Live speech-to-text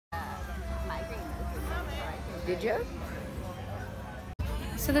Did you?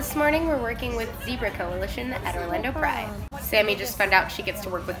 So this morning we're working with Zebra Coalition at Orlando Pride. Sammy just found out she gets to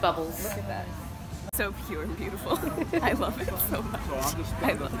work with Bubbles. Look at that. So pure and beautiful. I love it so much. So I'm just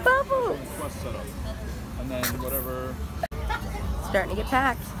I love Bubbles. Quest setup. And then whatever. Starting to get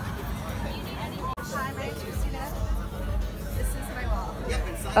packed.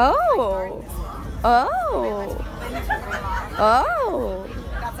 Oh. Oh. Oh.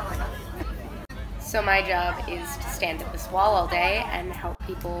 So my job is to stand at this wall all day and help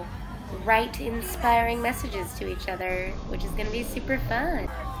people write inspiring messages to each other, which is going to be super fun.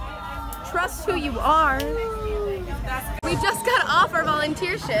 Trust who you are. We just got off our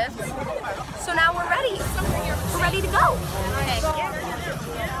volunteer shift, so now we're ready. We're ready to go.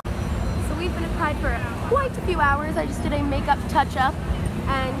 So we've been at Pride for quite a few hours. I just did a makeup touch-up,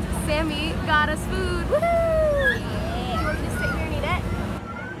 and Sammy got us food. Woohoo! You want me to sit here and eat it?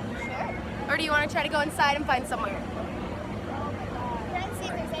 Sure. Or do you want to try to go inside and find somewhere? Try and see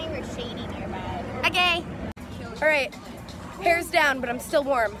if there's anywhere shady nearby. Okay. All right. Hair's down, but I'm still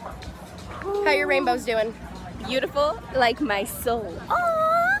warm. How your rainbows doing? Beautiful like my soul.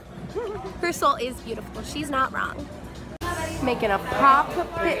 Aww. Her soul is beautiful. She's not wrong. Making a pop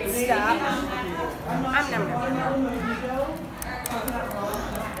pit stop. I'm number one.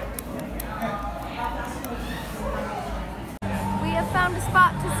 We have found a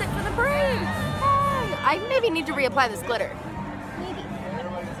spot to sit for the parade. Hey, I maybe need to reapply this glitter. Maybe.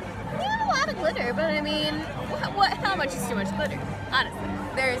 We have a lot of glitter, but I mean, how much is too much glitter? Honestly.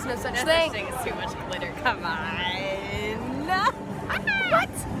 There is no such No thing. such thing as too much glitter. Come on. What?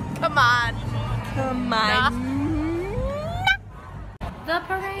 Come on. Come on. The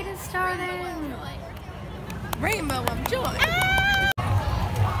parade is starting! Rainbow of joy.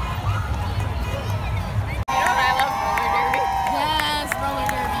 I love roller derby. Yes, roller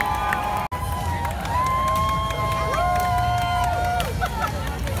derby.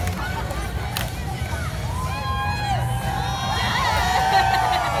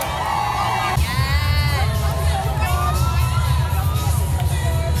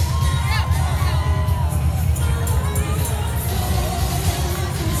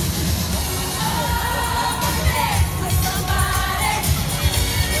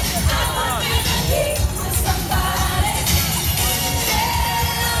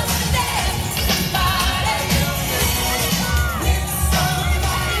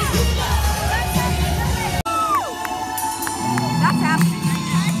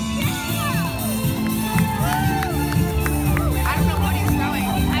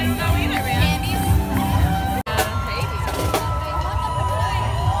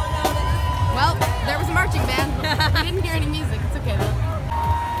 We didn't hear any music. It's okay though.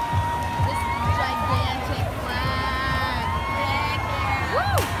 This gigantic flag.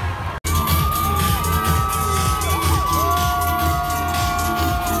 Woo!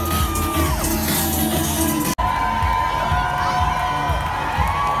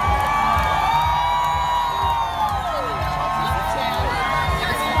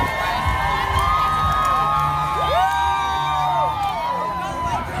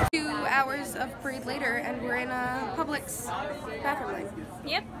 Of parade later, and we're in a Publix bathroom line.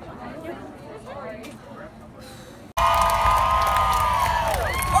 Yep.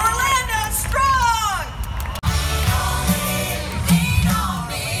 Orlando strong!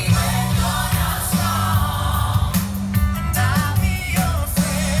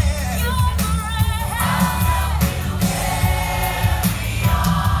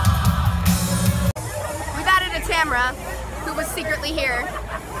 We've added a Tamara, who was secretly here.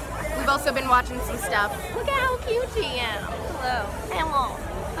 We've also been watching some stuff. Look at how cute she is. Hello. Hello.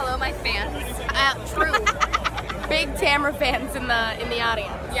 Hello, my fans. True. Big Tamara fans in the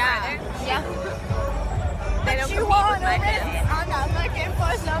audience. Yeah. Yeah. They don't compete with my fans. I'm not looking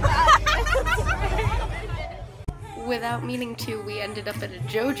for somebody. Without meaning to, we ended up at a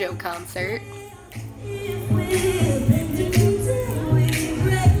JoJo concert.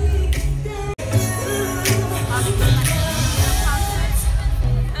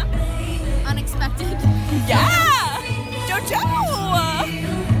 Unexpected. Yeah! JoJo!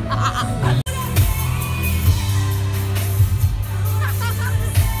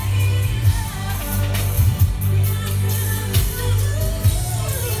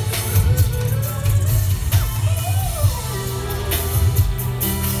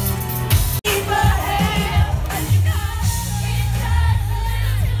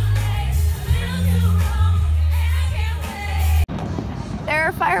 There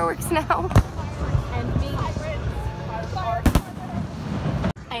are fireworks now. And me.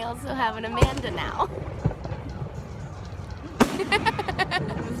 I also have an Amanda now. It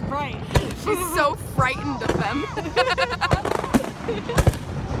was bright. She's so frightened of them.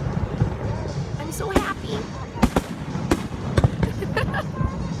 I'm so happy.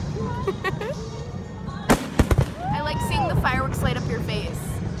 I like seeing the fireworks light up your face.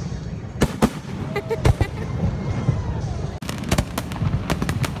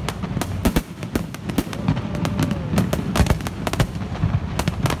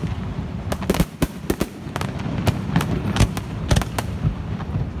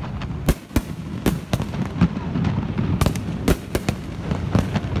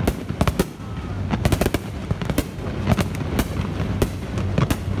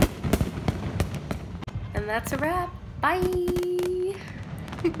 And that's a wrap. Bye!